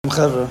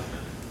Chevra.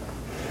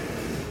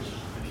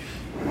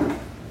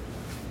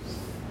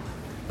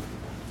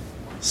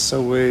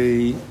 So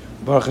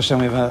Baruch Hashem,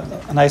 we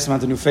have a nice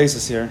amount of new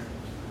faces here.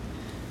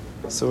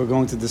 So we're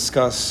going to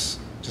discuss,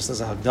 just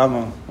as a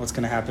Hagdama, what's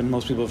going to happen.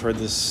 Most people have heard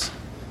this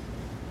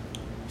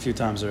a few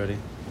times already.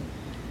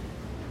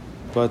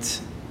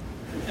 But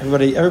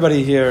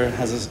everybody here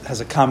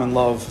has a common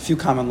love, a few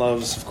common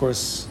loves. Of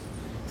course,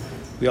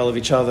 we all love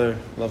each other.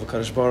 We love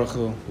HaKadosh Baruch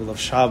Hu. We love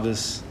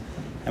Shabbos.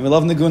 And we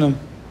love Nigunim.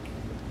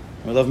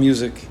 We love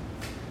music.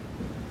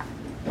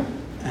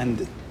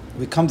 And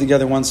we come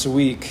together once a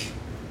week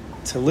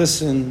to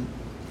listen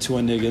to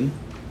a nigun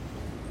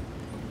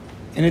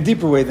in a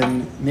deeper way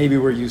than maybe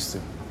we're used to.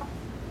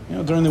 You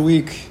know, during the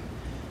week,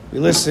 we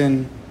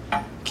listen,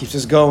 it keeps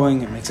us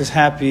going, it makes us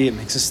happy, it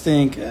makes us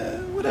think,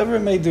 whatever it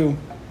may do.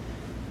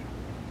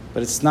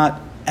 But it's not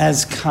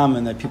as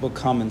common that people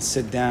come and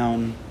sit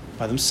down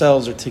by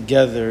themselves or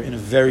together in a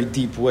very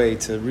deep way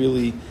to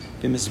really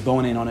be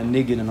misboning on a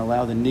nigun and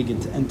allow the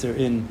nigun to enter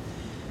in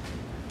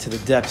to the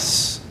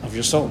depths of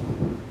your soul,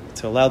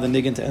 to allow the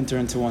nigun to enter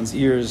into one's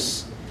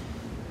ears,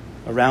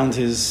 around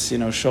his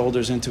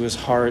shoulders, into his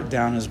heart,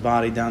 down his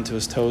body, down to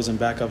his toes, and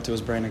back up to his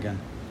brain again,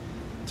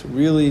 to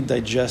really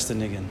digest the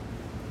nigun.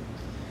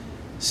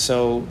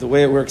 So the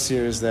way it works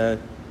here is that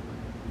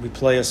we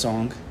play a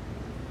song,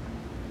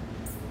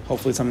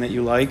 hopefully it's something that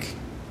you like.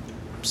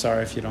 I'm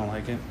sorry if you don't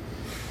like it.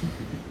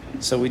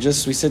 So we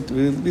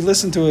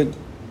listen to it.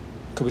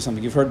 Could be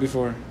something you've heard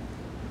before.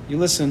 You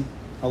listen,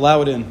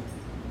 allow it in.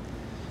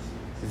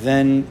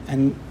 Then,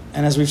 and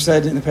as we've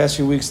said in the past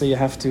few weeks, that you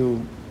have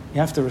to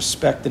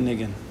respect the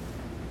nigun.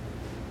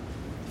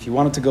 If you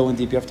want it to go in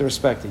deep, you have to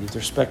respect it. You have to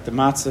respect the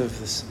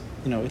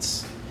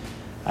matzav.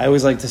 I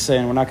always like to say,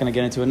 and we're not going to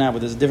get into it now, but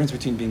there's a difference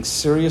between being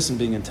serious and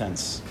being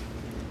intense.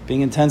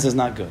 Being intense is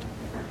not good.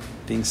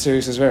 Being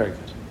serious is very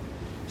good.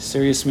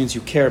 Serious means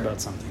you care about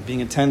something. Being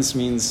intense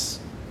means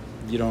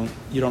you don't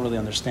really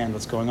understand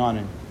what's going on,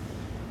 and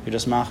you're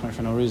just machmer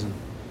for no reason.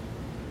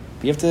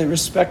 But you have to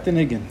respect the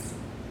nigun.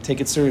 Take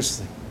it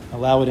seriously.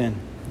 Allow it in.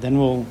 Then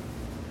we'll,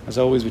 as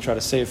always, we try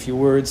to say a few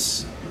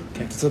words,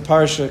 connect to the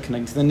parsha,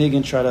 connect to the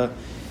nigun, try to,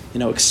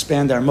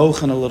 expand our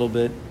mochen a little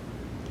bit,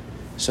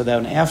 so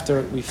that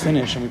after we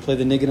finish and we play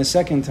the nigun a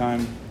second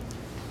time,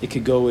 it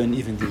could go in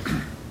even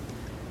deeper.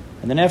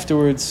 And then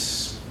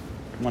afterwards,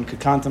 one could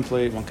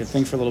contemplate, one could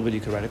think for a little bit, you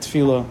could write a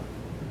tefillah.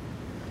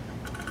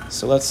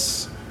 So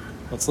let's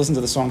listen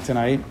to the song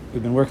tonight.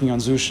 We've been working on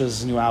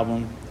Zusha's new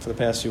album for the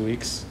past few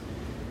weeks,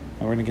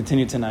 and we're going to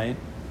continue tonight.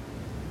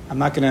 I'm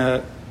not going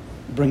to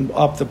bring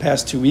up the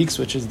past 2 weeks,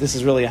 this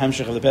is really a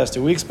hemshech of the past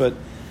 2 weeks, but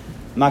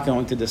I'm not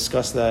going to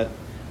discuss that.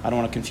 I don't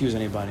want to confuse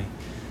anybody.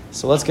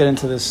 So let's get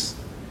into this.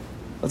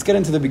 Let's get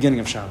into the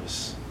beginning of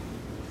Shabbos.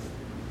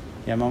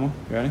 Yeah, Mama,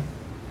 you ready?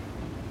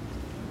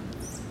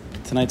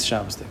 Tonight's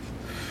Shabbos day.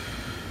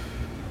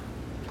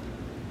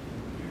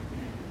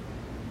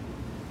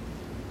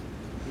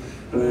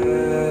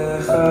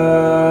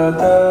 Lecha,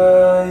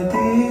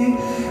 Dodi,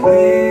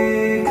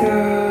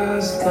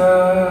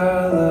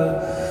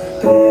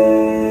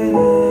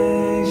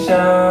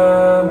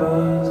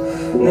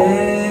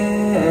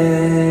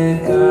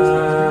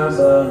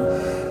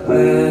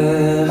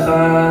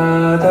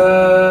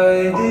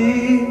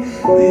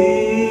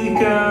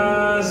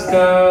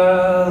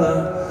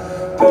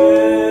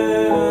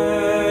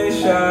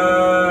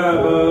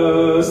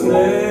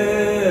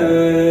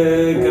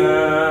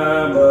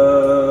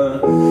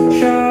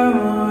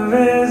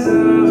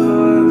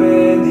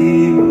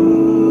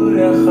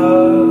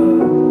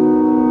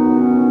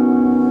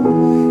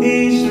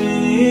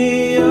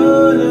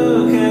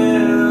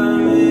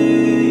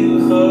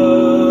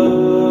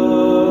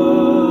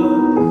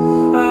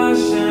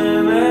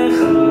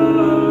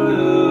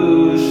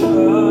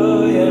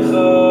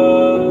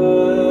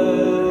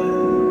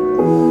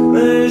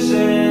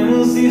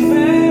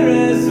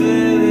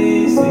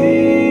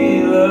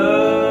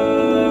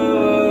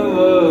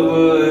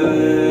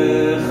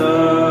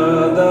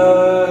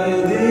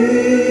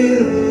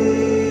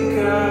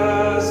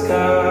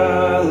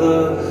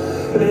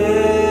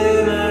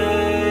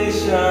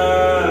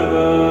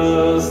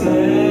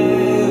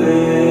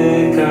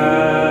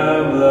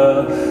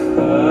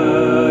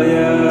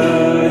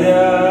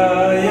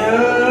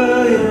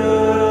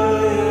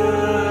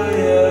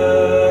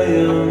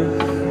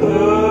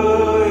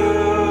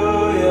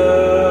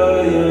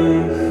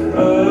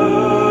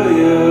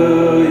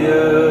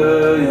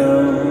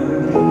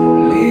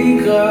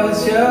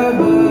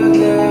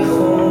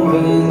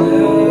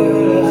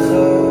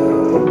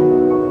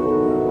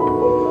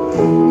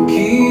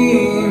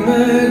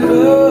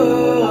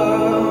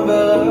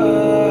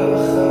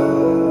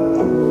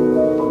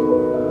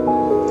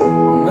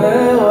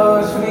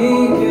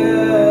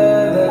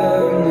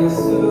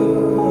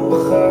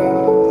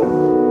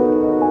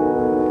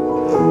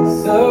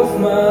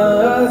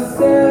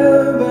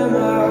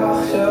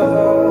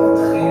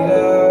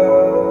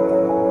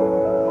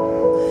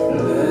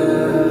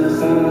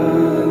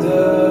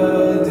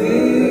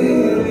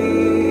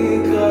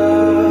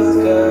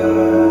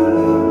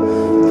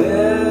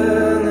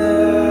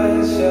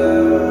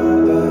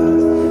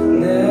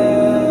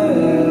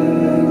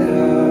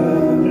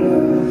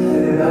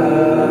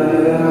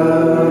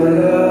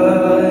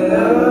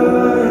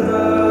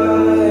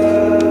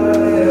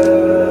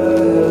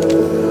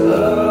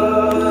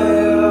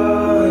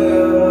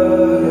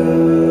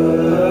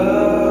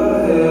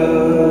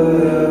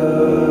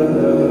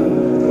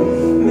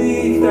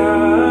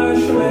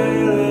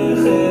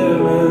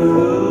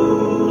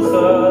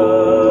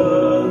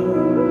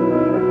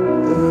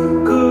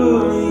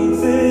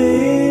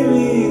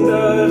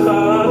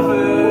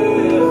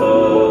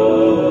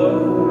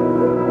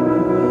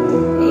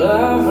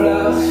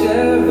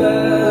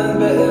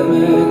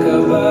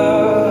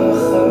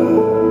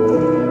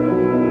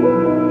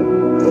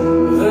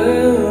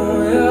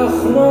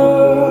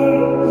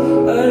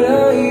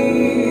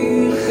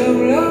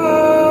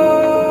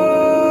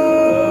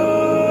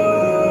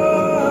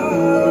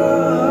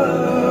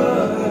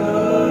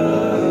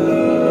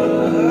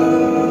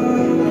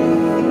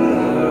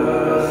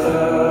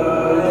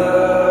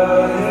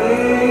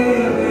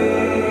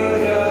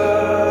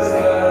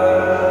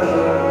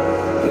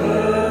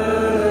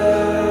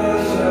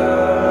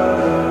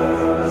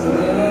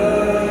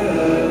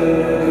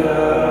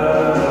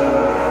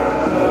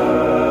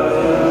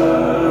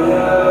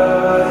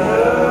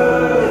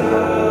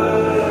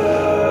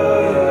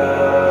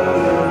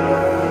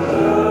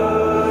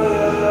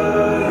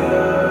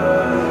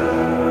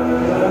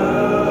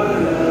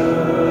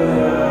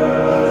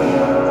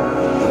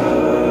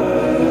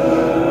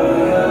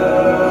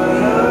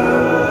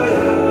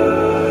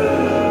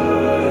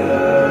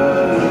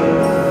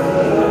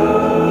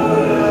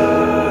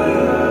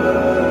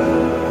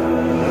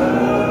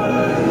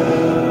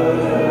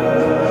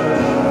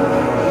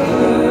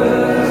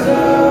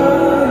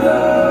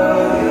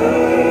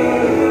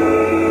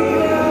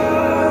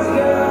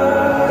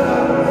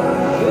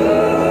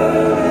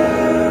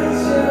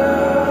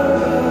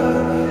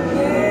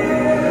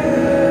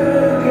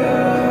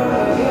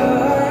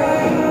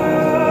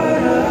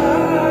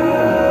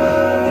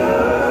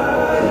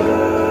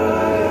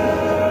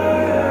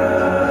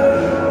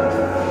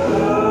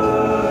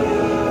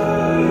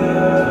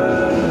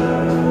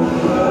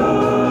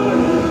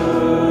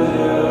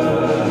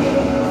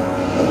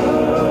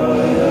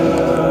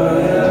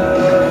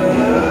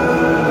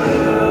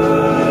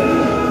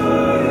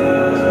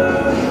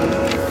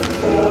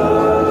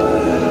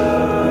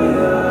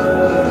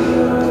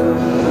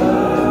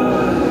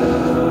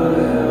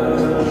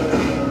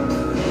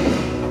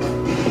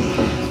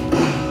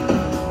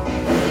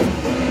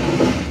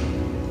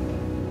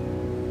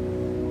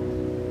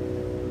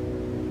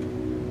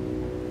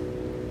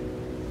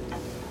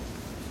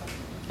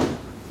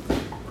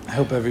 I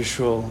hope every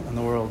shul in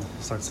the world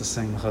starts to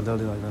sing Lecha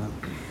Dodi like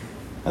that.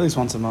 At least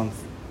once a month.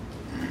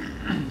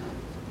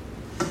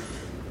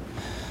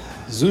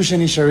 Zusha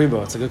and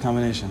Isharibo, it's a good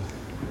combination.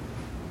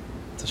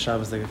 It's a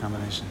Shabbos day good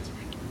combination.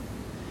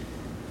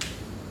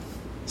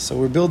 So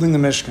we're building the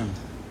Mishkan.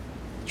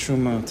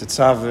 Truma,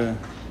 Tetzaveh,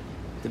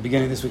 the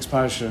beginning of this week's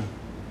Parsha.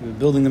 We're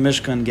building the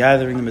Mishkan,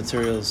 gathering the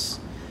materials,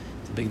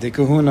 the Big Day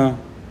Kahuna.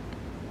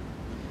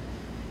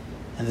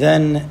 And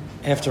then,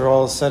 after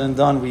all is said and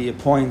done, we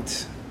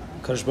appoint,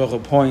 Kadosh Baruch Hu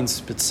appoints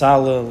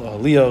B'Tzalel,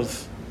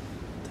 Aliyov,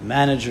 the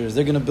managers.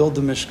 They're going to build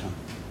the Mishkan.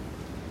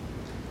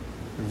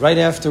 Right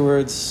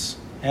afterwards,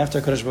 after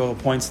Kadosh Baruch Hu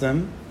appoints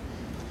them,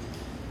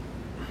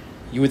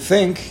 you would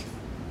think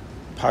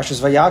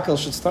Parshas Vayakel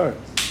should start.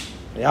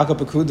 Vayakel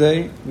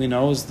Pekudei, we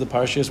know, is the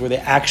Parshas where they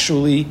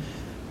actually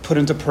put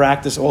into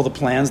practice all the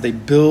plans. They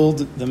build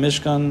the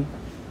Mishkan,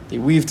 they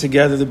weave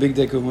together the Big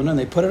Day Kahuna, and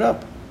they put it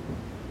up.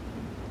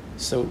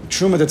 So,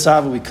 Truma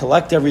Tetzaveh, we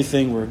collect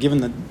everything, we're given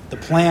the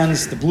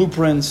plans, the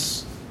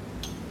blueprints.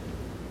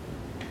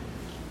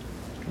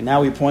 And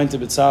now we point to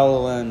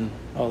B'Tzalel and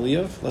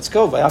Aliyov. Let's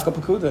go, Vayakel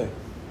Pekudei.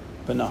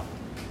 But no.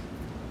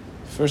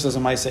 First there's a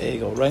Maisa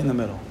Eigel, right in the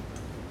middle.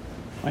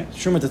 Right?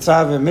 Truma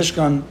Tetzaveh,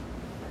 Mishkan,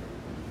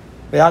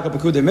 Vayakel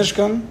Pekudei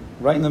Mishkan,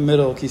 right in the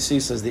middle, Sisa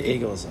says the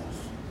eigel is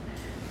off.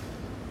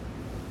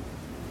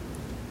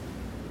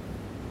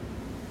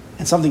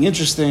 And something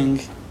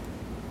interesting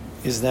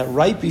is that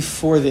right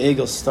before the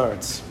eigel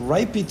starts,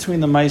 right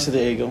between the mice of the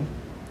eigel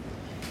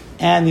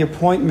and the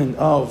appointment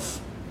of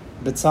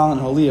B'Tzalel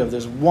and Holiyav,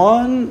 there's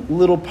one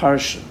little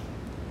parsha,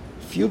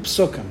 few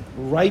psukim,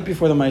 right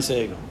before the mice of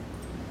eigel.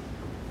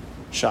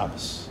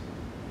 Shabbos.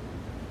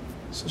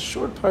 It's a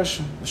short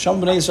parsha.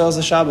 Sham B'nai Yisrael is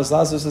a Shabbos,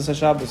 Lazarus is a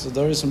Shabbos, the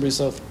Doris and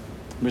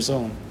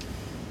Brisolim.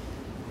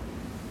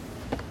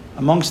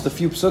 Amongst the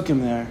few psukim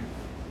there,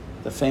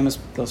 those famous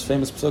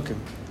psukim,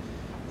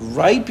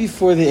 right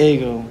before the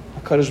eigel,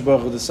 HaKadosh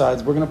Baruch Hu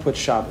decides we're going to put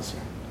Shabbos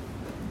here.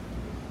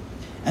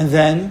 And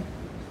then,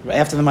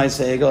 after the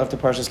Ma'aseh Eigel, after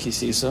Parshas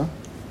Kisisa,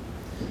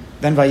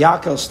 then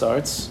Vayakel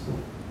starts.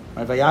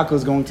 Right? Vayakel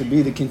is going to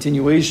be the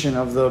continuation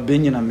of the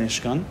Binyan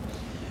HaMishkan.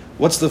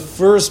 What's the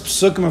first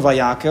psukim of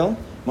Vayakel?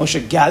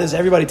 Moshe gathers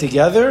everybody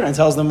together and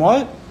tells them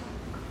what?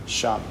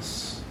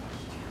 Shabbos.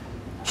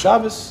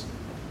 Shabbos.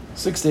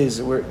 6 days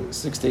a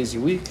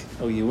week.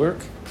 Oh, you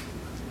work.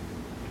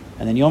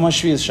 And then Yom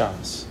HaShvi is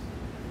Shabbos.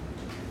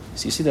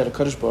 So you see that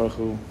HaKadosh Baruch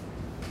Hu,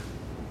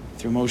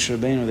 through Moshe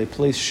Rabbeinu, they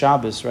place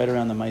Shabbos right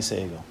around the Ma'aseh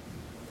Eigel.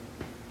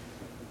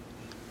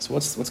 So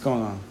what's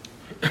going on?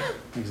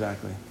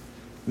 Exactly.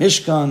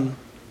 Mishkan,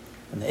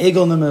 and the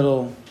Eigel in the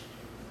middle,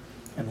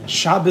 and then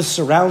Shabbos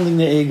surrounding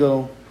the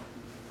Eigel.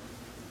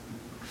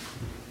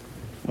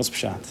 What's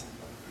Pshat?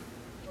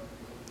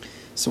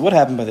 So what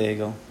happened by the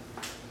Eigel?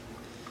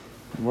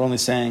 We're only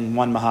saying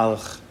one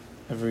Mahalach.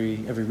 Every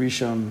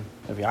Rishon,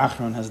 every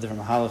Achron has a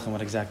different Mahalach and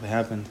what exactly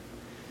happened.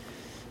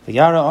 The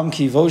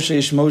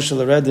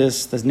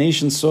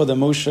nation saw that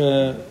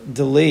Moshe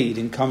delayed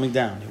in coming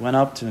down. He went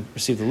up to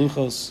receive the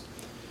Luchos.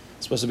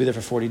 He's supposed to be there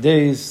for 40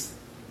 days.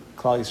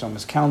 Klal Yisrael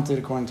miscounted,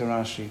 according to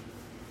Rashi.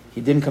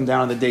 He didn't come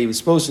down on the day he was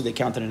supposed to. They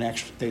counted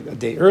a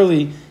day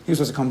early. He was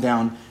supposed to come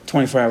down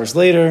 24 hours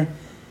later.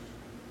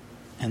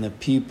 And the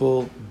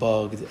people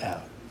bugged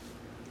out.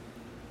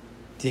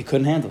 They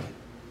couldn't handle it.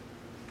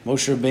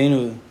 Moshe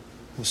Rabbeinu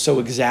was so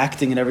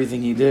exacting in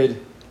everything he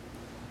did.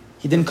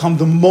 He didn't come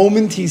the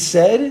moment he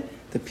said,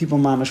 the people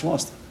mamish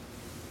lost it.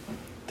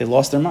 They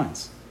lost their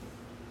minds.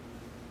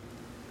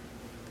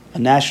 A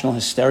national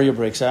hysteria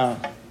breaks out.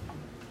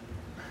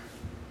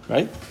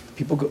 Right?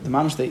 People go, the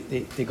mamish,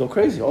 they go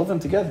crazy, all of them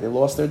together. They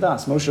lost their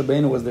das. Moshe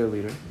Rabbeinu was their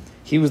leader.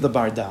 He was the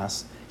bar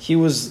das. He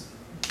was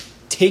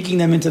taking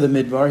them into the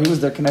midbar. He was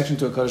their connection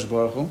to HaKadosh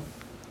Baruch Hu.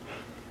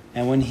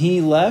 And when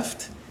he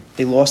left,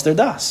 they lost their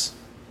das.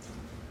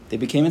 They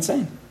became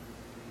insane.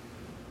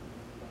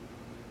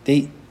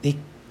 They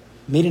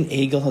made an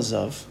eigel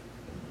hazahav.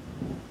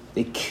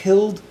 They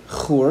killed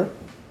Chur.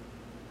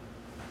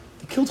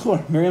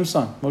 Miriam's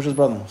son, Moshe's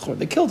brother-in-law, Chur.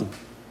 They killed him.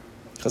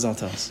 Chazal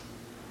tells us.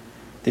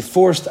 They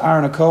forced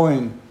Aaron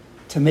HaKohen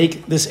to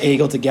make this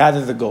eigel, to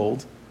gather the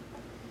gold.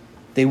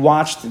 They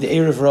watched the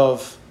Erev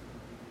Rav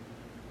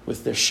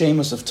with their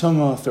shemus of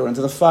tumah, throw it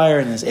into the fire,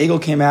 and this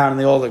eigel came out, and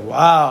they all like,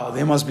 wow,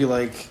 they must be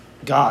like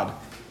God.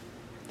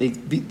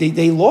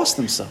 They lost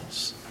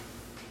themselves.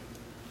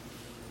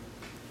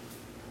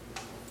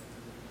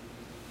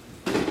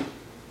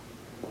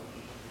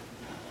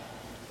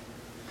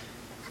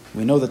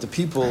 We know that the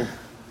people,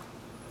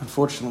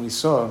 unfortunately,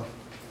 saw,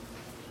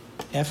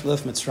 after they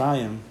left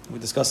Mitzrayim, we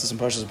discussed this in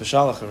Parshas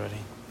B'Shalach already.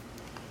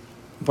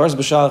 In Parshas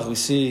B'Shalach, we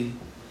see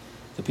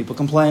the people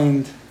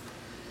complained,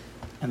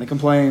 and they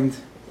complained,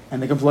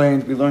 and they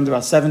complained. We learned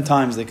about 7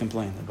 times they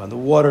complained. About the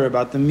water,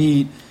 about the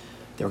meat.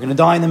 They were going to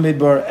die in the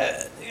midbar.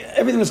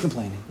 Everything was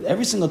complaining.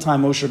 Every single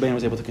time Moshe Rabbeinu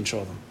was able to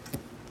control them.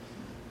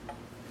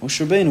 Moshe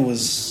Rabbeinu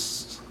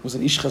was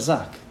an ish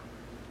chazak.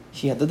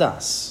 He had the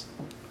das.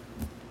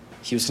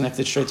 He was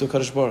connected straight to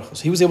HaKadosh Baruch Hu.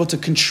 So he was able to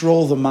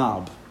control the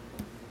mob.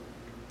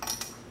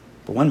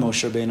 But when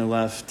Moshe Rabbeinu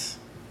left,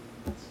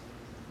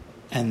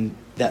 and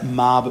that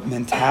mob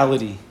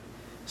mentality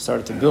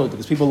started to build,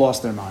 because people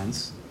lost their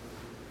minds.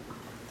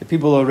 The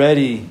people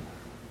already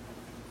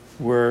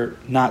were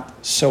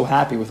not so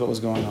happy with what was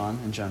going on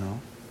in general.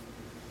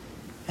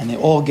 And they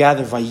all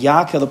gathered.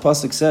 Vayakel, the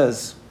pasuk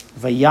says,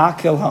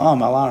 Vayakel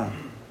ha'am al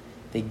Aaron.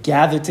 They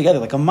gathered together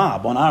like a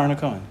mob on Aaron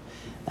HaKohen.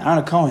 Now,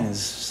 Aaron HaKohen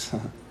is,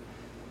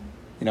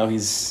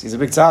 he's a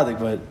big tzaddik,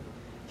 but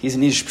he's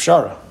an ish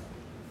pshara.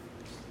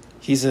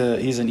 He's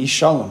an ish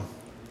shalom.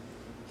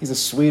 He's a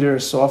sweeter,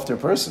 softer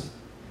person.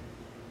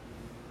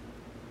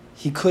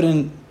 He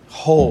couldn't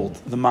hold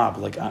the mob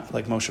like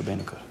Moshe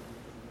Rabbeinu could.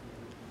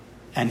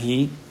 And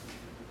he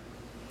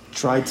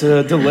tried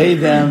to delay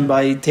them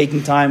by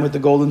taking time with the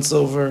gold and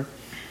silver,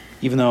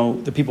 even though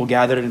the people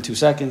gathered in 2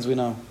 seconds, we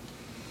know.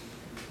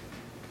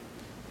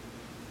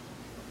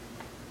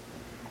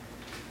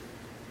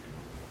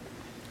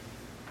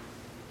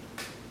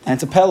 And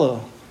to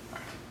Pella,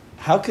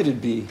 how could it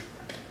be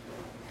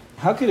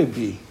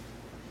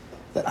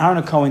that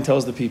Aaron HaKohen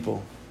tells the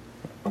people,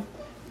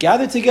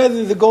 gather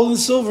together the gold and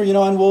silver,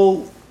 and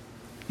we'll,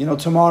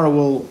 tomorrow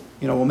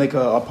we'll make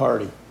a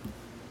party.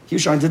 He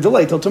was trying to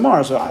delay till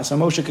tomorrow so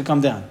Moshe could come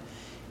down.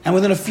 And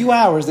within a few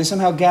hours, they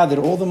somehow gathered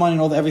all the money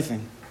and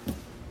everything.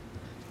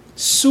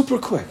 Super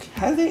quick.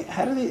 How do they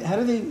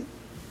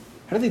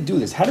do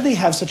this? How do they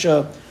have such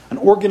an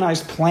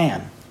organized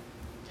plan?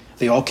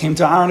 They all came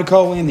to Aaron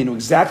HaKohen, they knew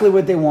exactly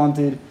what they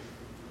wanted.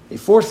 They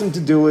forced them to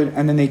do it,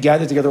 and then they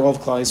gathered together all the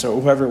Klal, or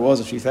whoever it was,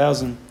 a few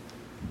thousand.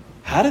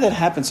 How did that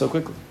happen so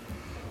quickly?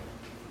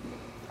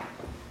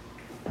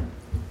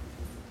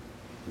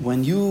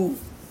 When you're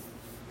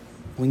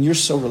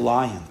so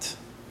reliant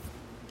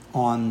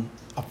on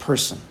a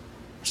person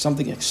or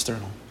something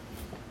external,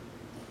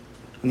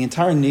 when the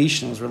entire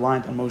nation was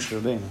reliant on Moshe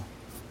Rabbeinu,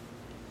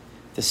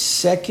 the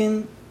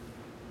second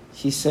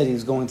he said he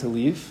was going to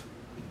leave,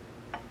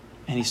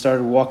 and he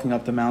started walking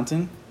up the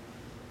mountain,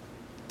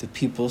 the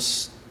people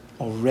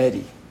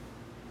already,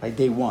 by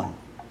day one,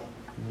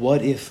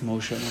 what if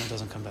Moshe Rabbeinu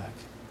doesn't come back?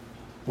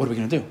 What are we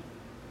going to do?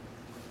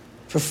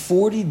 For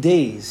 40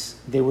 days,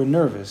 they were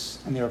nervous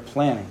and they were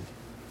planning.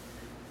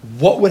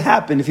 What would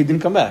happen if he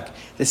didn't come back?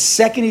 The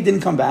second he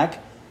didn't come back,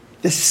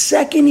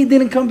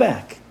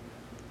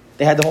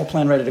 they had the whole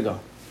plan ready to go.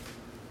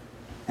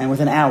 And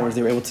within hours,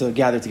 they were able to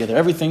gather together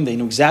everything. They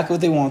knew exactly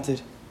what they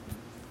wanted.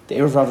 The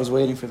Erev Rav was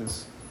waiting for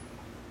this.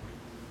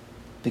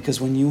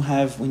 Because when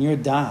your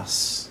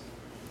das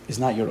is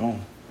not your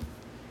own,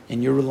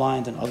 and you're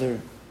reliant on other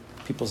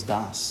people's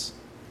das,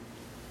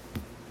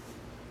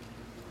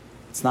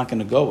 it's not going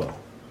to go well.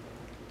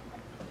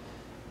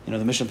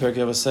 The Mishnah Perkei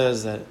Avos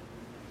says that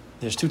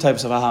there's two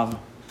types of ahav.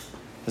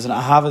 There's an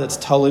ahava that's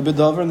talui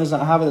b'davar, and there's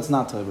an ahava that's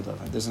not talui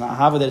b'davar. There's an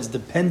ahava that's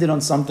dependent on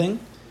something.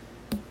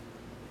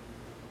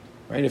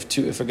 Right?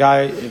 If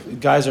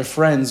guys are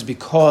friends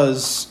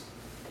because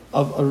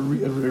of a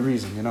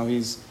reason,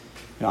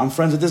 I'm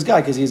friends with this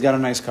guy because he's got a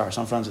nice car,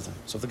 so I'm friends with him.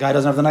 So if the guy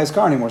doesn't have the nice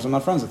car anymore, so I'm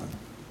not friends with him.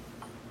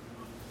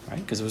 Right?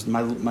 Because it was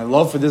my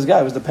love for this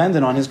guy was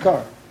dependent on his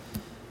car.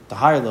 The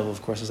higher level,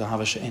 of course, is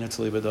ahava she'eina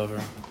talui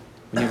b'davar.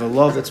 When you have a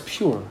love that's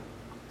pure,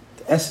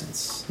 the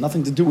essence,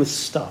 nothing to do with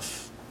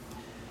stuff.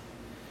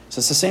 So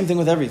it's the same thing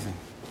with everything.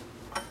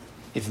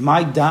 If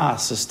my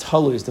das is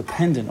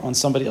dependent on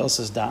somebody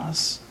else's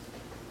das,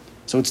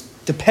 so it's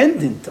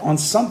dependent on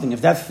something.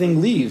 If that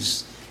thing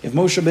leaves, if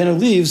Moshe Rabbeinu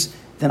leaves,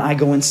 then I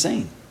go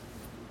insane.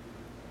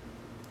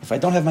 If I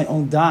don't have my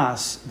own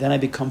das, then I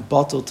become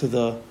bottled to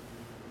the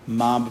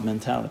mob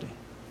mentality.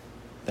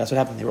 That's what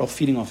happened. They were all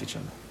feeding off each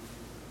other.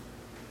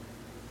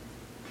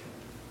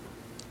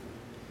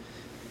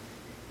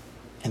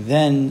 And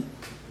then,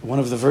 one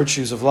of the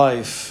virtues of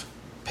life,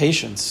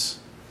 patience,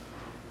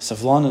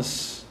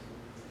 savlanus,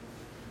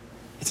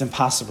 it's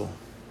impossible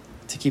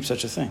to keep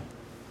such a thing.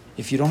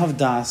 If you don't have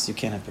das, you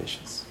can't have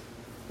patience.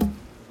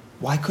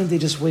 Why couldn't they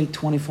just wait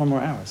 24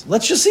 more hours?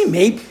 Let's just see,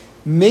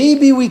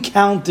 maybe we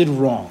counted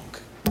wrong.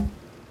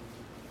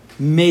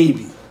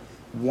 Maybe.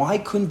 Why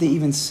couldn't they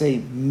even say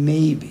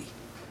maybe?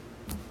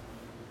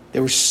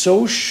 They were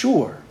so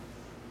sure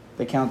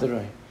they counted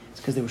right. It's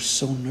because they were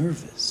so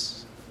nervous.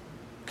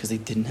 Because they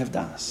didn't have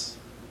das.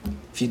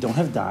 If you don't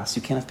have das,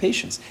 you can't have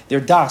patience. Their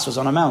das was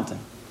on a mountain.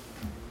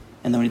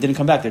 And then when he didn't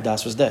come back, their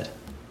das was dead.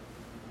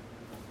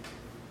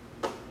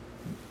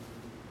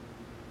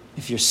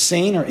 If you're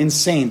sane or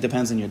insane,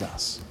 depends on your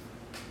das.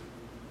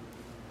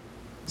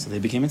 So they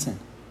became insane.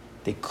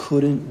 They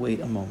couldn't wait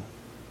a moment.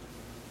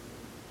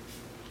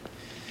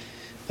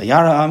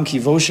 Vayara am ki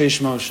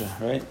voshesh Moshe,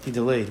 right? He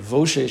delayed.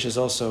 Voshesh is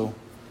also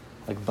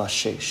like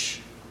bashesh.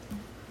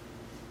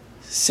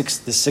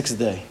 The sixth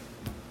day.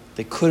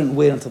 They couldn't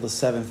wait until the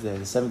seventh day.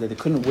 They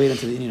couldn't wait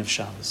until the evening of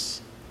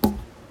Shabbos.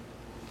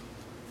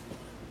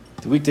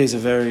 The weekdays are a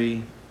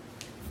very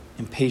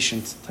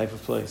impatient type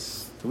of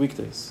place. The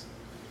weekdays.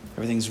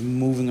 Everything's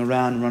moving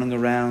around, running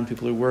around.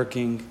 People are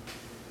working.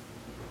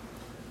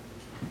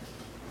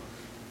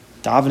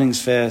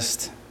 Davening's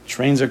fast.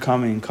 Trains are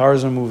coming.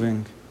 Cars are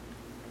moving.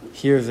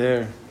 Here,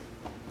 there.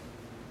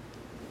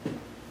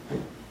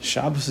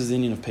 Shabbos is the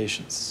union of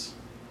patience.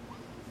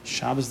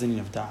 Shabbos is the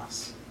union of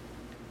das.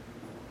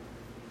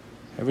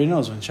 Everybody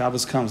knows when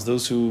Shabbos comes,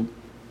 those who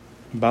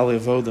Bali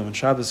Avoda, when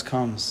Shabbos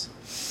comes,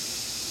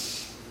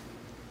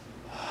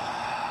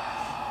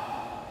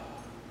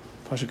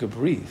 Pasha could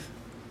breathe.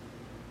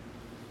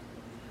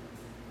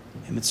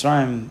 In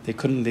Mitzrayim, they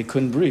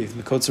couldn't breathe.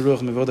 They're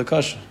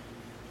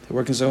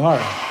working so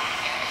hard.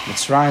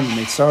 Mitzrayim,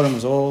 Mitzrayim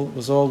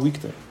was all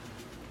weekday.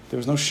 There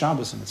was no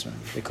Shabbos in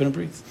Mitzrayim. They couldn't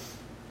breathe.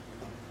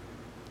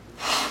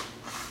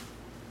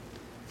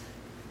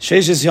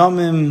 Sheishes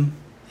Yomim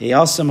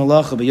Yasam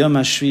Malacha B'Yom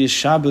HaShvi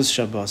Shabbos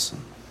Shabbosim.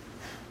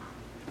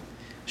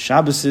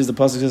 Shabbos is, the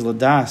pasuk says,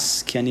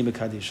 Ladas Ki Ani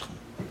B'Kadishchem.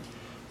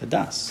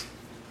 Ladas.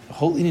 The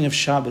whole meaning of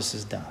Shabbos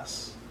is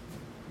das.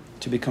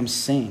 To become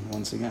sane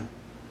once again.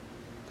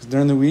 Because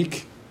during the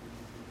week,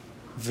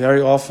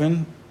 very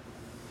often,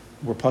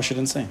 we're pashut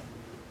insane.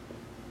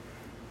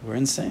 We're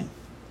insane.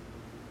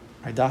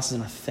 Our das is in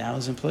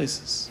 1,000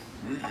 places.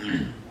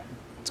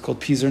 It's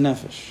called Pizer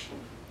Nefesh.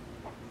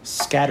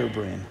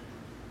 Scatterbrain.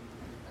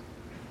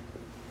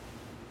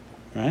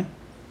 Right?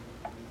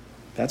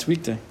 That's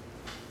weekday.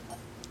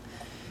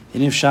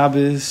 Yiniv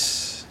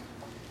Shabbos,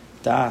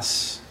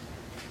 das,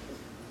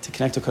 to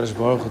connect to Kadosh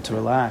Baruch Hu, to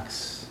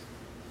relax.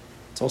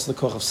 It's also the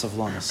koch of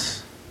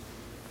savlanis.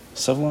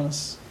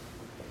 Savlanis.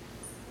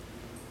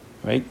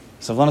 Right?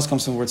 Savlanis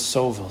comes from the word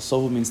sovel.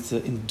 Sovel means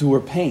to endure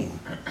pain.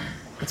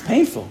 It's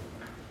painful.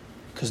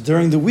 Because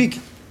during the week,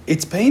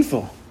 it's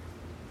painful.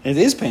 It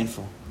is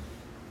painful.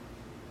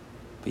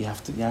 But you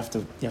have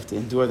to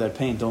endure that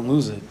pain. Don't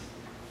lose it.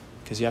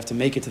 Because you have to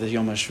make it to the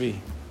Yom HaShvi.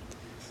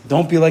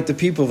 Don't be like the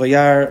people,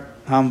 Vayar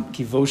Ham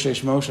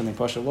Kivoshesh Moshe, and they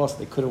Pasha lost.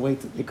 They couldn't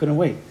wait. Like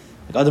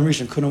Adam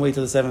Rishon couldn't wait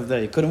till the 7th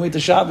day. He couldn't wait to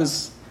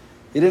Shabbos.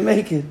 He didn't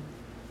make it.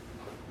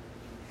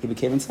 He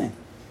became insane.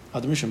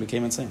 Adam Rishon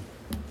became insane.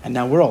 And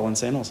now we're all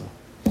insane also.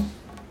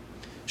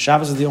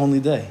 Shabbos is the only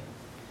day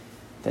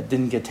that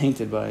didn't get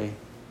tainted by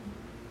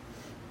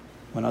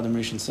when Adam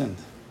Rishon sinned.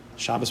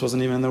 Shabbos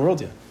wasn't even in the world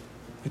yet.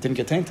 It didn't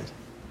get tainted.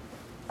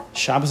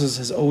 Shabbos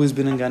has always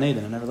been in Gan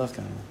Eden and never left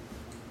Gan Eden.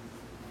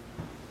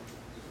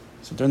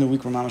 So during the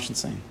week, we're mamash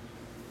insane.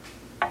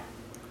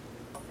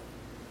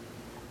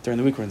 During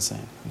the week, we're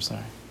insane. I'm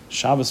sorry.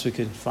 Shabbos, we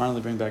could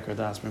finally bring back our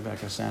das, bring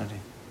back our sanity.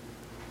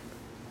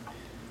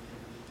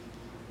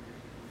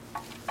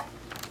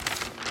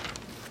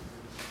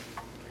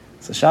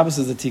 So Shabbos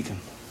is the tikkun.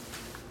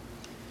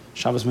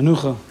 Shabbos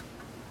menucha.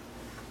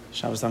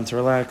 Shabbos time to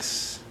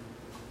relax.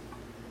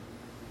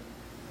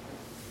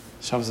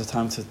 Shabbos is a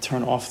time to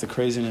turn off the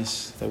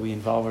craziness that we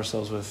involve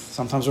ourselves with.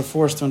 Sometimes we're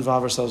forced to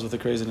involve ourselves with the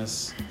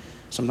craziness.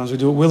 Sometimes we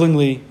do it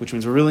willingly, which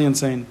means we're really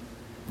insane.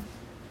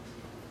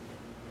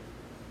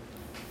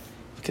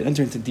 We can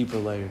enter into deeper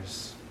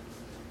layers.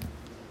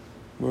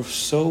 We have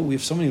so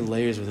many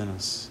layers within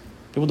us.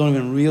 People don't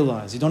even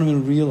realize. You don't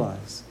even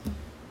realize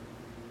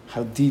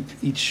how deep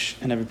each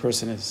and every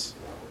person is.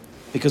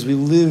 Because we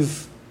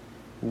live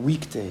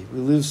weekday. We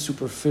live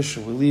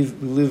superficial. We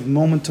live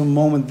moment to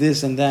moment,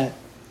 this and that.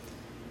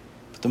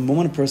 But the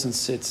moment a person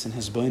sits in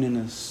his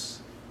boniness,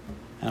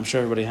 and I'm sure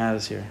everybody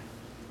has here,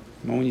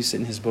 the moment you sit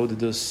in his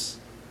bodidus,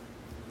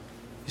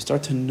 you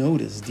start to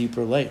notice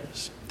deeper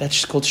layers.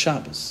 That's called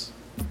Shabbos.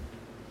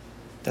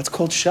 That's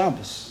called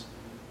Shabbos.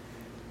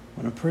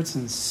 When a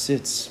person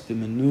sits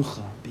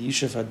b'menucha,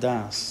 b'yishav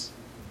hadas,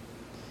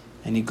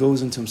 and he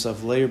goes into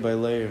himself layer by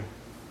layer,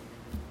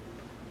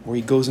 or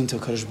he goes into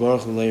Kadosh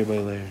Baruch Hu layer by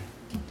layer,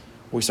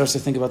 or he starts to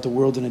think about the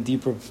world in a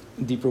deeper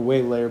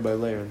way, layer by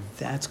layer,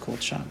 that's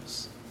called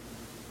Shabbos.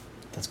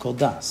 That's called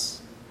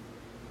das.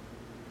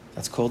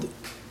 That's called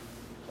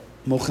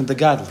mochen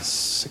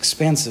dagadlus,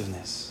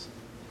 expansiveness,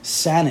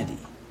 sanity.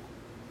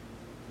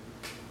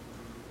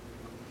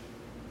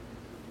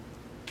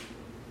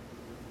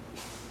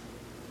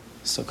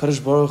 So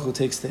Kadosh Baruch Hu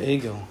takes the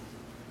eigel,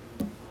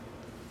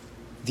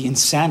 the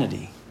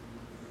insanity,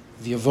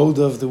 the avoda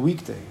of the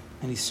weekday,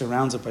 and he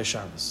surrounds it by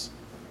Shabbos.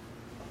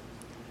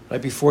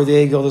 Right before the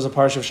eigel, there's a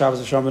parsha of Shabbos,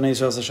 of Shalom B'nai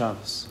Yisrael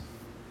Shabbos,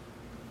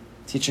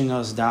 teaching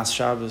us das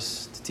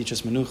Shabbos, to teach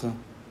us menucha.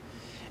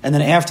 And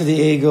then after the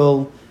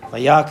eigel,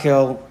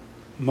 Vayakel,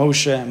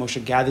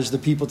 Moshe gathers the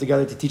people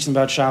together to teach them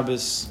about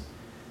Shabbos.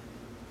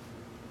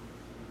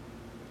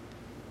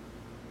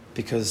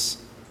 Because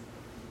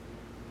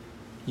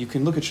you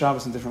can look at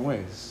Shabbos in different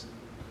ways.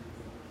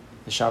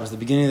 The Shabbos the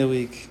beginning of the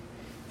week,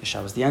 the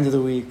Shabbos the end of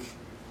the week.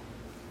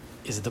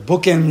 Is it the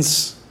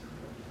bookends?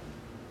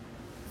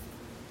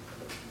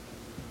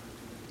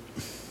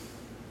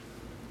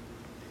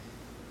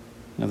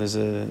 There's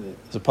a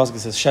pasuk that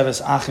says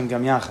Sheves Achim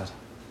Gam Yachad.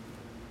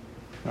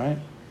 Right?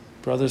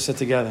 Brothers sit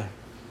together.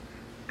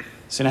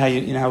 So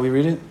you know how we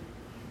read it?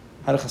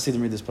 How do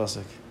Chassidim read this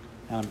pasuk?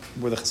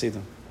 We're the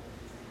Chassidim.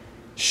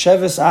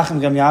 Sheves Achim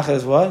Gam Yachad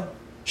is what?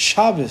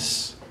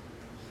 Shabbos.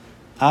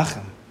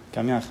 Achim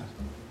Gam Yachad.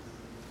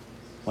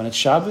 When it's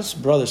Shabbos,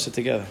 brothers sit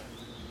together.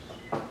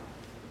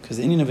 Because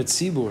the Indian of a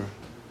tzibur,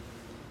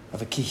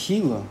 of a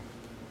kihila,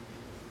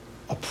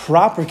 a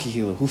proper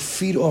kihila, who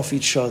feed off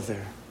each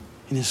other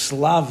in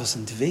Islavas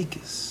and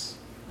Dvekis,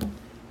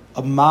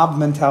 a mob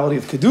mentality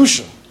of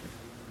Kedusha.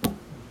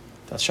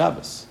 That's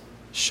Shabbos.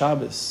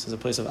 Shabbos is a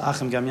place of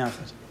Achim Gam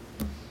Yachad.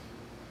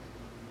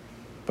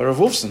 But Rav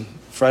Wolfson,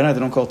 Friday night they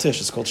don't call Tish,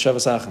 it's called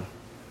Shabbos Achim.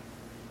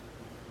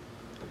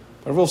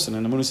 Rav Wolfson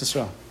in the Amunis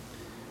Yisrael.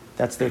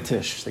 That's their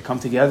Tish. They come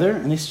together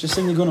and they just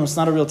sing Nigunim. It's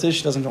not a real Tish,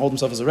 he doesn't hold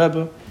himself as a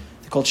Rebbe.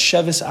 They're called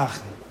Shabbos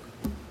Achim.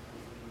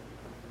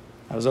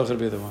 I was also to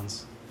be the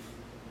ones.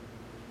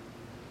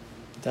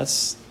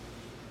 That's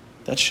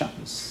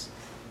Shabbos.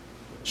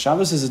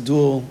 Shabbos is a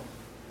dual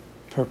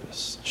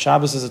purpose.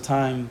 Shabbos is a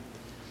time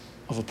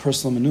of a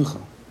personal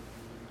menucha.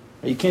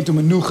 You can't do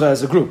menucha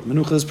as a group.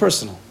 Menucha is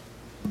personal.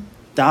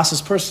 Das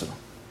is personal.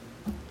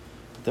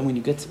 But then when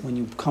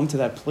you come to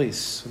that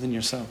place within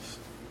yourself,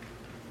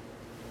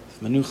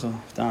 menucha,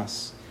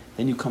 das,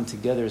 then you come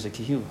together as a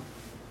kehillah,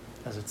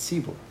 as a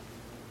tzibur,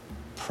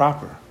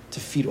 proper, to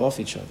feed off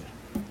each other,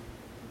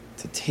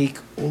 to take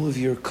all of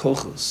your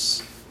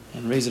kochos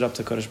and raise it up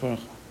to Kadosh Baruch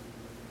Hu.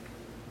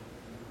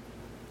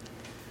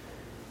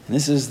 And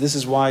this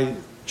is why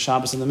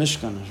Shabbos and the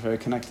Mishkan are very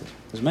connected.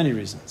 There's many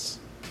reasons.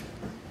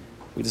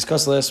 We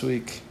discussed last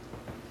week,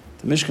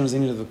 the Mishkan is the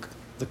inyan of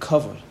the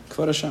kavod,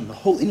 Kvod Hashem. The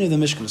whole inyan of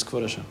the Mishkan is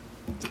Kvod Hashem.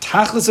 The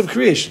tachlis of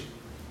creation.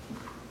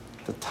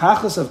 The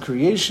tachlis of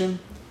creation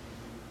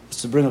is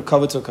to bring a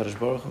kavod to Kadosh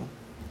Baruch Hu.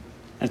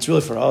 And it's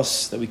really for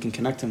us that we can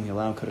connect Him. We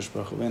allow Kadosh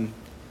Baruch Hu in.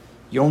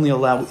 You only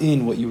allow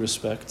in what you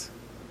respect,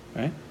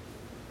 right?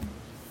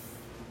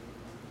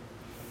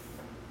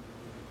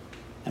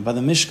 And by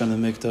the Mishkan,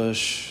 the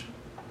Mikdash,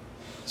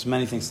 there's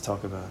many things to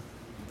talk about.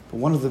 But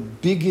one of the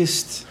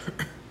biggest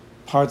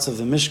parts of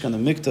the Mishkan, the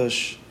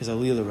Mikdash, is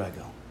Aliyah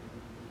L'Regel.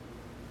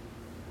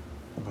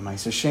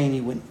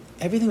 When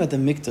everything about the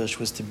Mikdash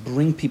was to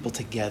bring people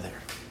together.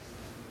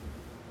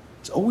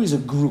 It's always a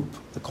group.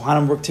 The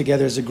Kohanim worked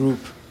together as a group.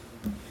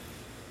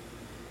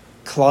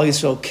 Klal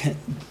Yisrael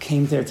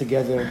came there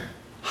together.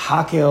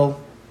 Hakel,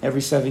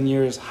 every 7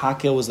 years,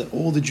 Hakel was that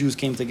all the Jews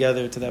came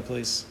together to that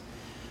place.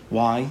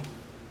 Why?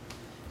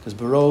 Because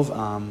Barov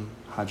Am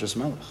Hadras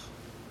Melech.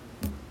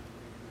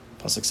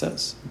 Pasuk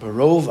says,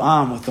 Barov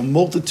Am, with the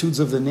multitudes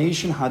of the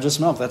nation, Hadras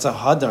Melech. That's a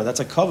hadar, that's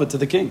a kavod to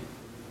the king.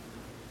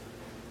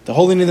 The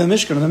holy name of the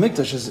Mishkan and the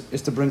Mikdash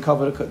is to bring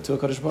kavod to a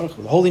Kadosh Baruch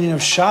Hu. The holy name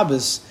of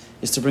Shabbos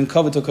is to bring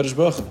kavod to a Kadosh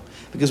Baruch Hu.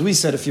 Because we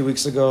said a few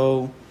weeks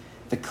ago,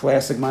 the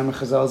classic Maimon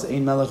Chazal is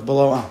Ein Melech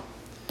Below Am.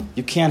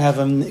 You can't have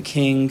a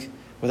king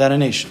without a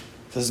nation.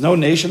 If there's no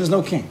nation, there's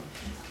no king.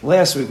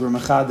 Last week we were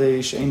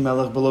Mechadesh Ein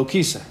Melech Below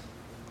Kisa.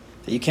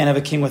 That you can't have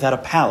a king without a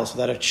palace,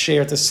 without a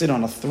chair to sit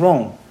on, a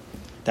throne.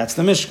 That's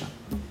the Mishkan.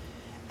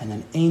 And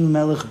then Ein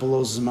Melech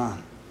Below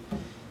Zman.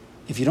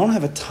 If you don't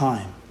have a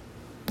time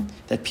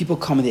that people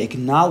come and they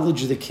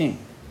acknowledge the king,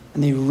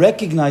 and they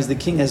recognize the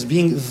king as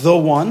being the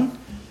one,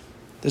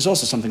 there's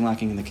also something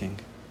lacking in the king.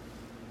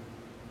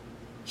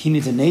 He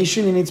needs a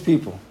nation, he needs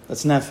people.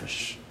 That's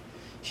nefesh.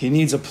 He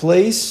needs a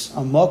place,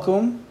 a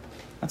makom,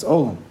 that's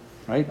olam,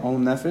 right?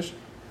 Olam nefesh.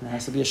 And there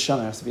has to be a shana,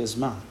 there has to be a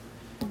zman.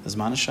 The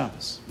zman is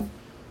Shabbos.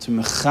 To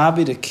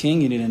mechabed a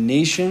king, you need a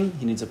nation,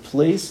 he needs a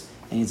place,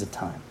 and he needs a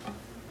time.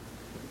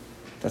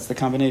 That's the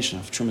combination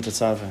of Truma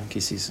Tetzava and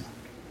Kisisa.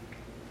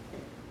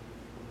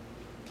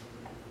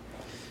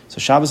 So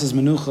Shabbos is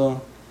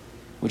Menucha,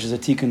 which is a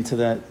tikkun to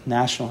that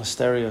national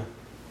hysteria,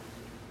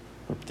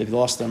 where they've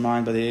lost their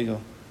mind by the eigel.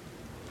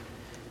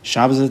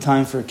 Shabbos is a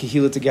time for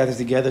Kehillah to gather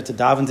together, to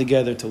daven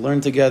together, to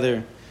learn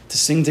together, to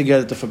sing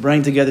together, to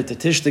fabring together, to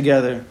tish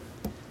together.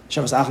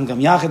 Shabbos Achim Gam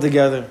Yachad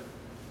together.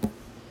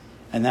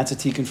 And that's a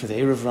tikkun for the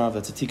Erev Rav,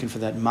 that's a tikkun for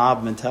that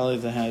mob mentality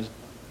they had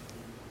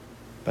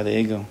by the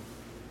eigel.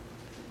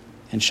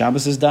 And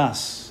Shabbos is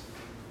Das,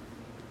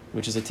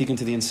 which is a tikkun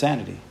to the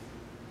insanity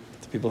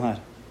that the people had.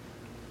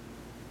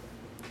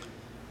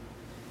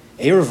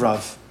 Erev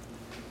Rav,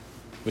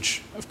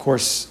 which of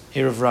course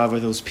Erev Rav are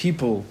those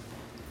people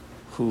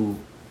who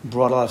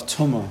brought a lot of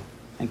tumah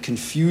and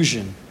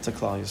confusion to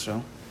Klal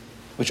Yisrael,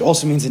 which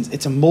also means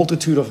it's a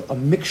multitude of a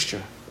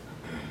mixture.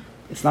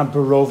 It's not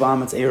Barov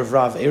Am, it's Erev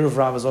Rav. Erev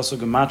Rav is also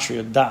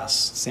Gematria, Das,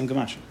 same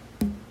Gematria.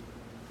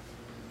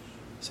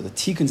 So the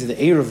tikkun to the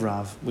Erev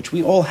Rav, which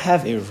we all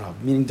have Erev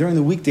Rav, meaning during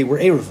the weekday we're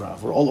Erev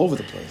Rav, we're all over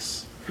the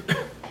place.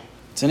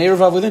 It's an Erev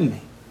Rav within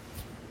me.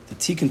 The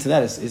tikkun to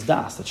that is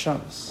Das, that's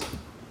Shabbos.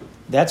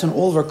 That's when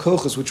all of our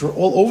kochos, which were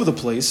all over the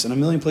place, in a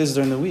million places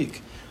during the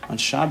week, on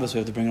Shabbos we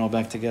have to bring it all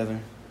back together.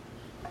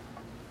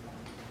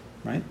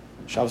 Right?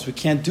 Shabbos we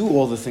can't do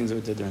all the things that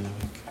we did during the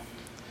week.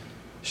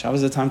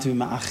 Shabbos is a time to be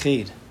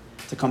ma'ached,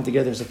 to come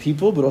together as a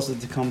people, but also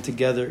to come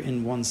together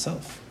in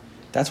oneself.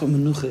 That's what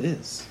menucha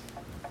is.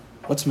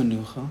 What's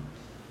menucha?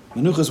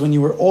 Menucha is when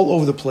you were all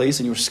over the place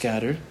and you were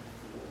scattered,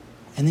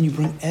 and then you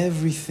bring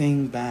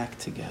everything back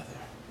together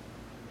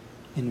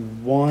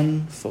in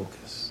one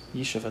focus.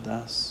 Yishav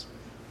Adas,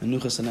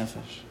 menuchas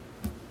nefesh.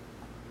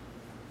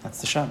 That's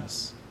the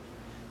Shabbos.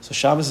 So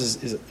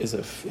Shabbos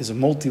is a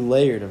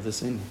multi-layered of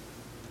this inyan.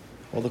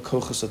 All the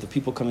kochos of the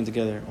people coming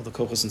together, all the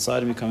kochos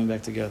inside of me coming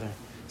back together.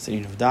 It's the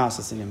inyan of Das,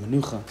 it's the inyan of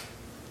menucha.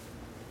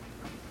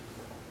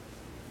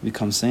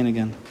 Become sane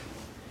again.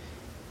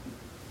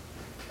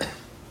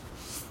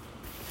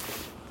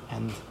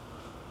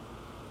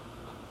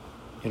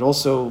 it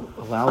also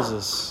allows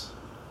us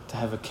to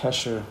have a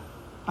kesher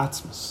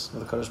atzmus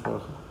with the Kadosh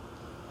Baruch Hu.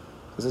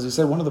 Because as we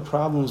said, one of the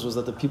problems was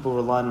that the people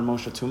relied on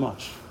Moshe too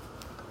much.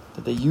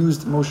 That they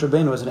used Moshe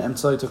Rabbeinu as an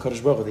emtzai to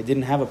Kadosh Baruch Hu. They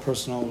didn't have a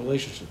personal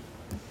relationship.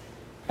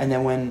 And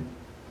then when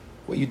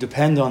what you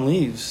depend on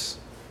leaves,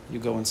 you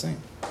go insane.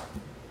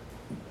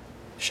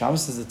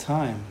 Shabbos is the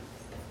time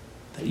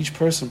that each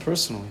person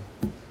personally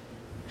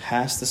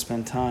has to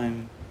spend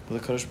time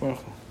with the Kadosh Baruch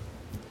Hu.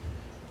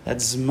 That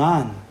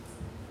zman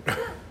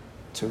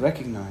to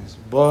recognize.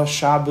 Ba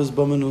Shabbos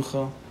ba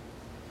menucha.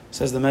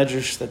 Says the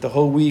Medrash that the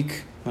whole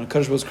week when the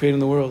Kadosh was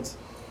creating the world,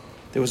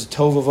 there was a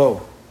tov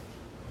vavo.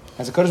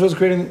 As the Kadosh was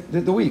creating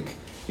the week,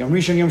 Yom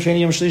Rishon, Yom Sheni,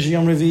 Yom Shlishi,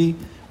 Yom Revi,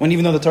 when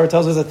even though the Torah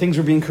tells us that things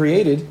were being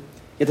created,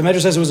 yet the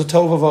Medrash says it was a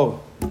tov vavo.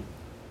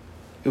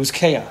 It was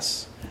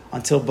chaos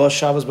until Ba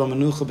Shabbos ba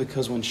menucha,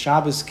 because when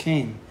Shabbos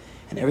came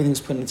and everything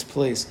was put in its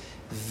place,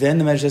 then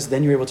the Medrash says,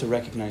 then you're able to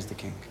recognize the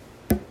king.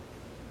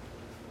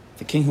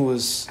 The king who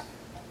was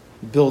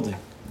building.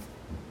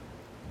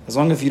 As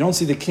long as you don't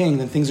see the king,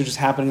 then things are just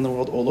happening in the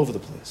world all over the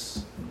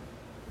place.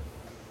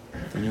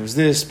 Then there was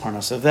this,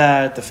 parnasa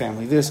that, the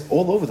family this,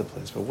 all over the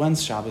place. But when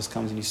Shabbos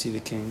comes and you see the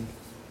king,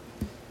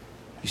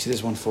 you see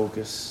there's one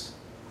focus,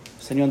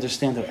 so then you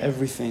understand that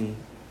everything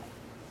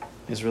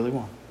is really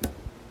one.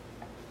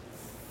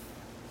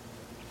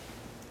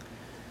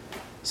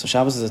 So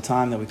Shabbos is a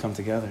time that we come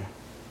together.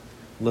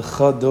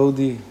 Lecha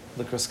Dodi,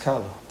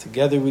 Lekraskala.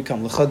 Together we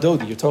come. Lecha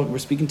Dodi, we're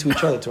speaking to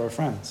each other, to our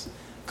friends.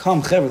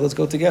 Come, Chevra, let's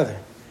go together.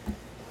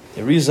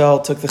 The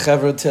Rizal took the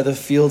Chevra to the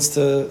fields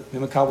to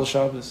Mimakabel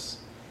Shabbos.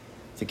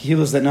 The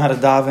Kehilas that know how to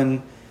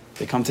daven,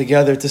 they come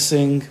together to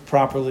sing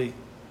properly.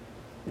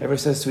 Everybody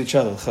says to each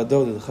other, Lecha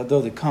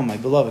Dodi, come, my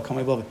beloved, come,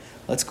 my beloved.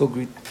 Let's go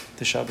greet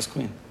the Shabbos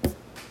Queen.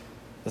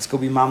 Let's go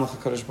be Mamlech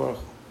HaKadosh Baruch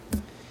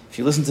Hu. If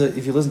you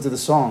listen to the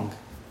song,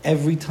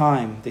 every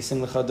time they sing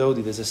Lecha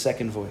Dodi, there's a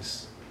second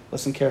voice.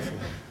 Listen carefully.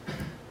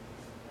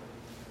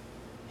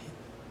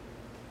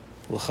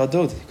 Lecha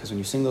Dodi, because when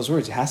you sing those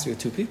words, it has to be with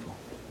two people.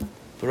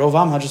 Barov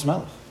Am Hajjas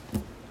Melech.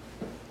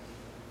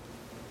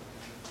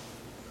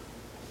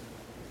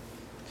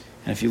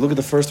 And if you look at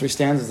the first three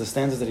stanzas, the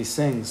stanzas that he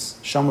sings,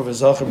 Shamar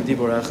v'Zachar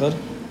b'Dibur Echad,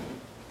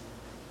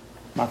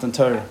 Matan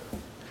Torah.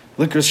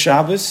 Likras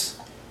Shabbos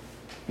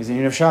is the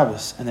union of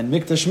Shabbos, and then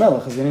Mikdash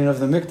Melech is the union of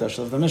the Mikdash,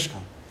 of the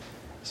Mishkan.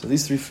 So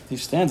these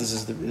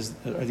stanzas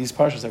are these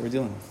parshas that we're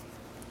dealing with.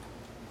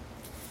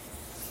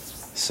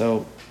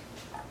 So,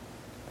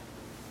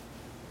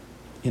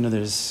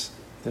 there's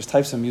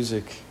types of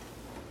music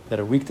that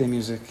are weekday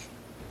music.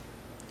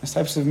 There's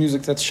types of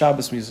music that's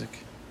Shabbos music.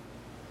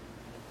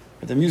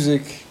 But the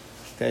music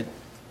that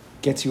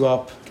gets you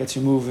up, gets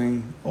you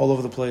moving all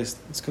over the place,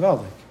 it's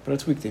kavaldik, but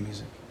it's weekday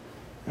music.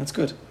 And it's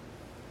good.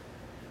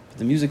 But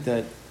the music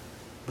that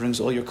brings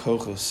all your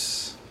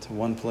kochos to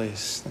one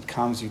place, that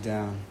calms you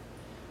down,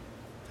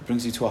 that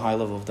brings you to a high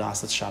level of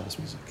das, that's Shabbos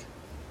music.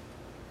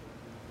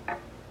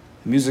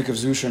 The music of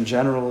Zusha in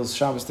general is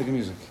Shabbos-dige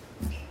music.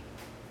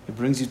 It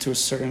brings you to a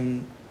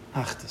certain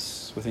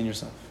achdus within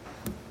yourself.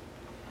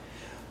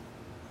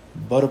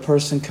 But a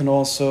person can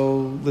also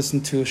listen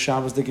to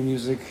Shabbos-dige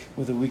music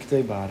with a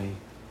weekday body,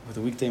 with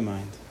a weekday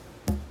mind.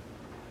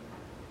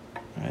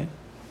 Right?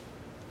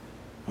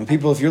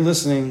 If you're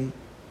listening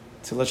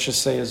to, let's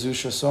just say, a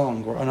Zusha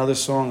song or another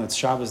song that's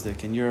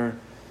Shabbos-dige and you're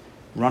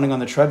running on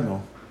the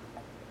treadmill,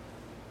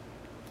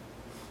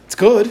 it's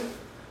good.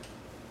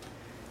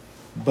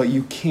 But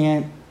you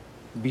can't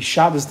be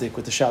Shabbos-dik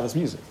with the Shabbos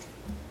music.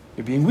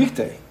 You're being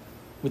weekday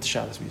with the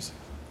Shabbos music.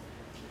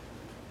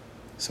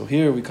 So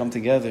here we come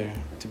together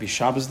to be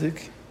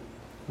Shabbos-dik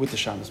with the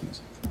Shabbos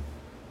music.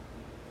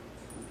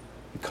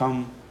 You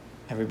come,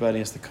 everybody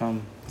has to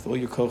come with all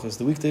your kochas.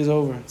 The weekday's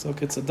over. It's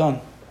okay, it's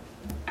done.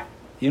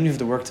 Even if you have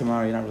to work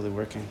tomorrow, you're not really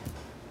working.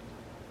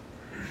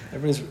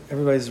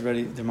 Everybody's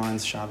ready, their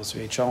mind's Shabbos.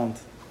 We're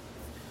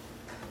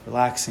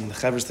relaxing, the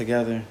chevers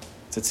together.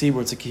 It's a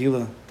tzibur, it's a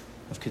kehila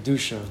of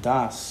kedusha, of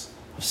das,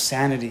 of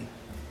sanity.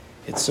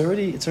 It's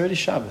already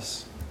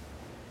Shabbos.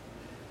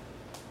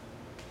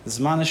 The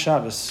Zman is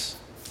Shabbos.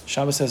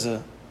 Shabbos has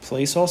a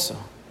place also.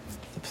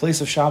 The place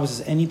of Shabbos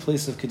is any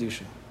place of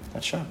kedusha.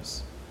 That's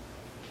Shabbos.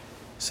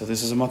 So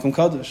this is a makom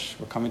kadosh.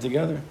 We're coming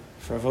together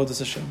for avodas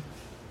Hashem.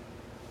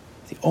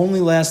 The only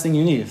last thing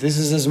you need, if this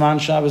is a Zman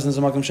Shabbos and this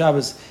is a makom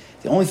Shabbos,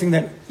 the only thing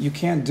that you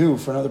can't do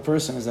for another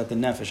person is that the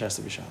nefesh has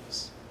to be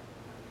Shabbos.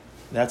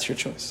 That's your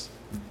choice.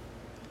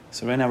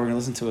 So right now we're going to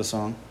listen to a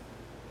song.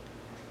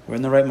 We're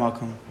in the right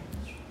makom.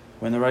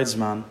 We're in the right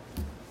zman.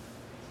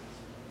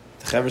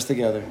 The chevers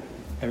together.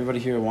 Everybody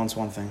here wants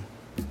one thing.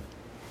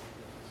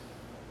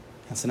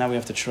 And so now we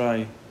have to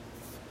try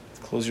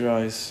to close your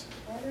eyes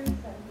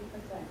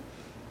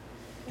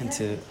and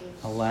to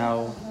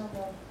allow...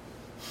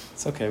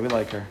 It's okay, we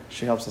like her.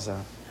 She helps us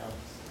out.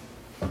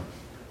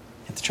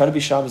 And to try to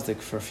be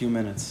Shabbos-dik for a few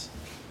minutes.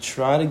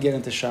 Try to get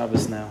into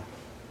Shabbos now.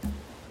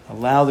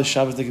 Allow the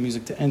Shabbos-dik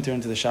music to enter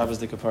into the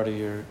Shabbos-dik part of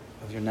your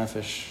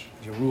nefesh,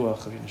 of your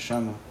ruach, of your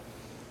neshama,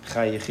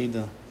 chai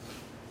yechida.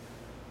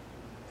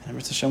 And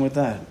Eretz Hashem with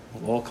that,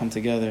 we'll all come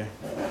together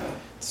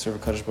serve a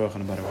Kadosh Baruch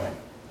in a better way.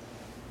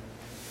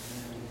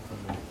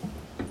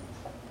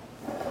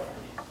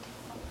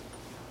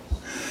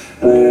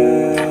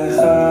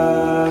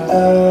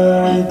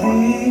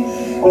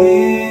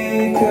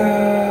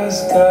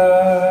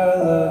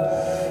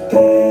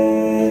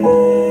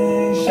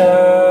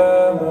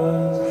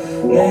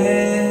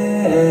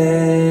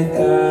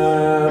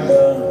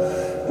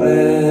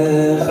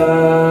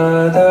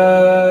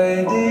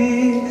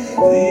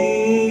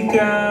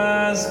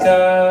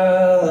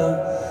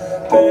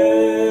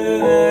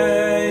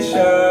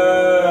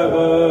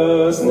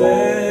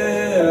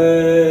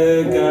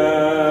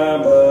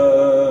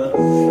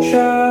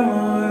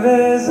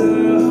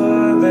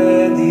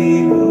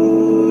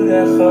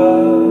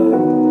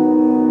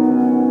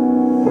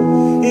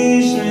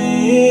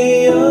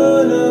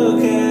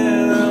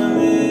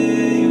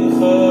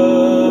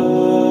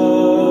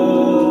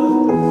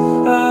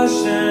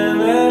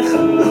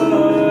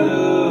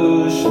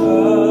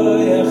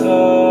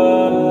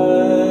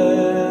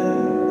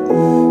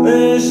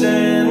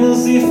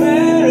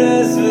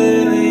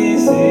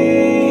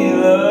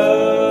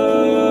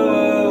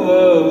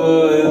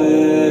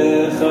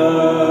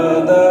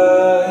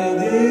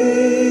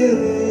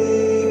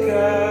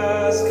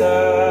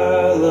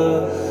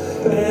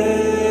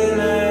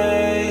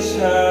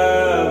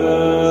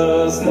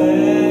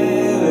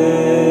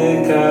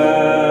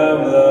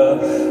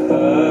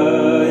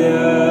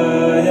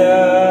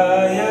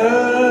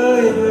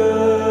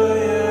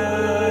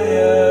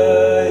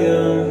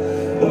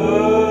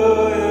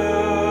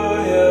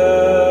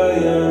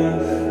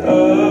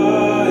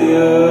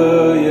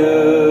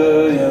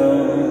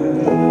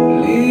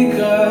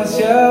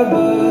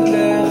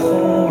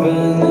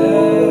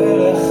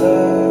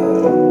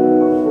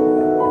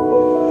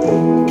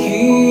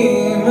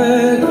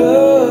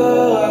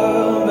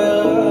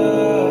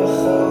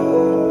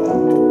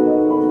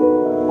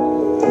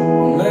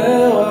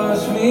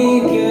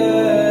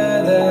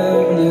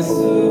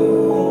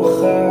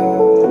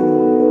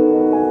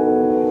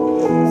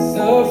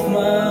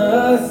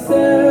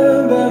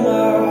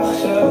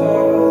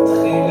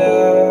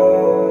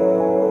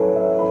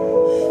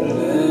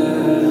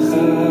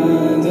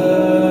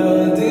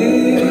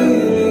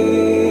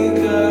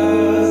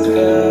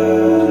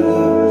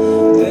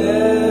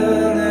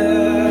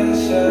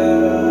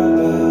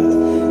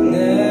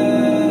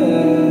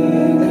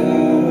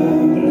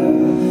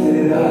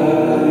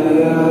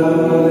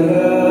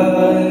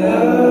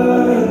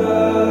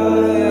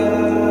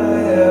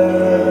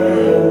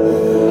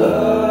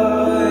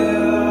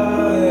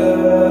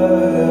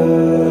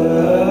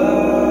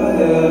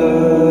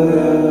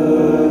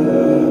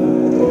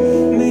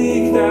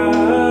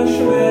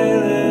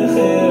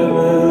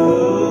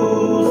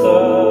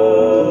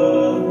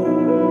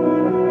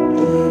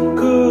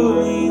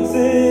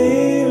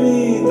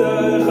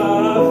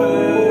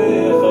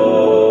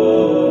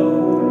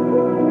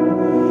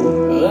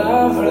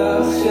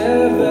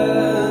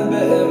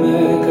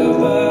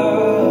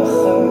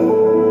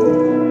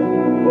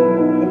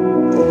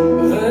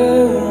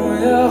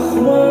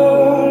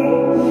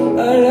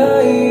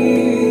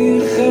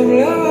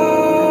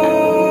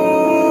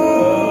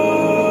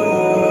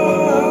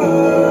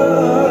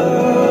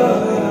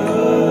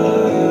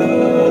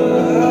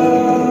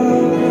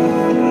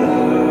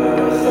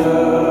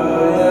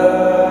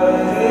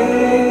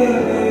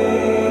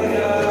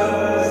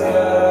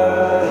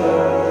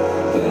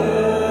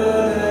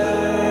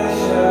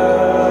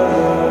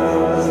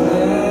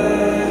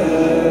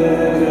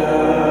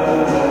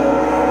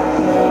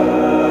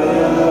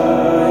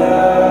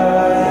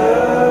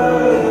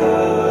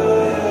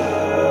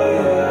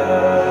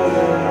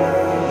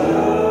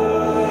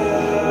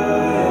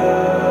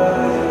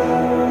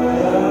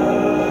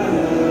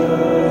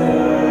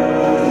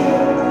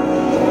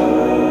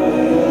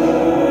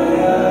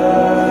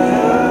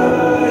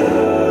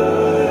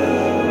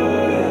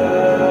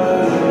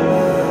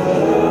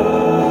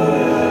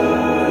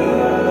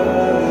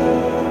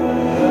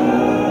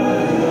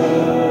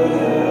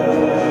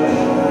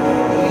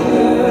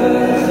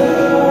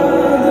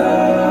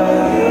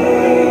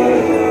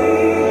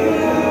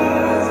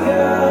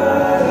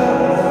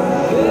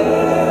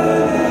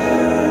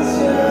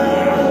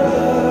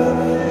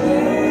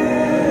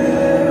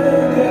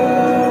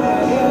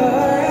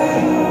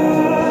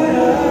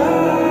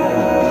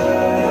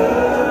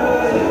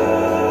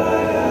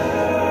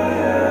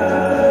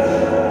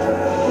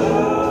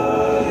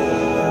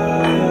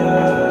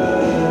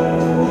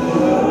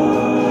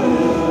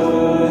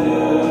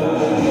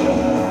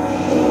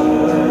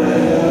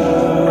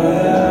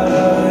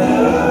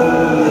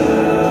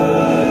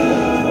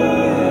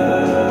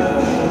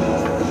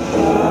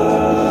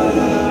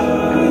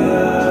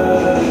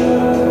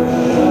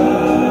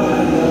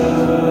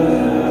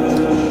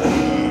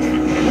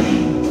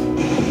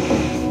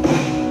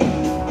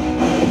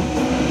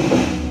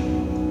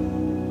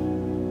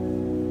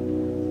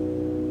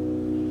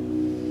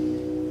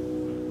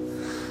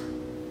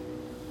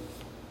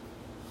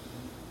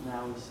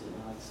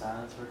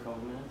 silence for a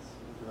couple minutes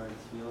with the right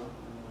tefillah,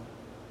 and we'll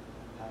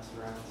pass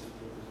around some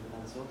papers and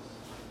pencils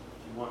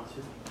if you want to.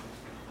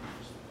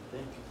 Just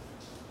think.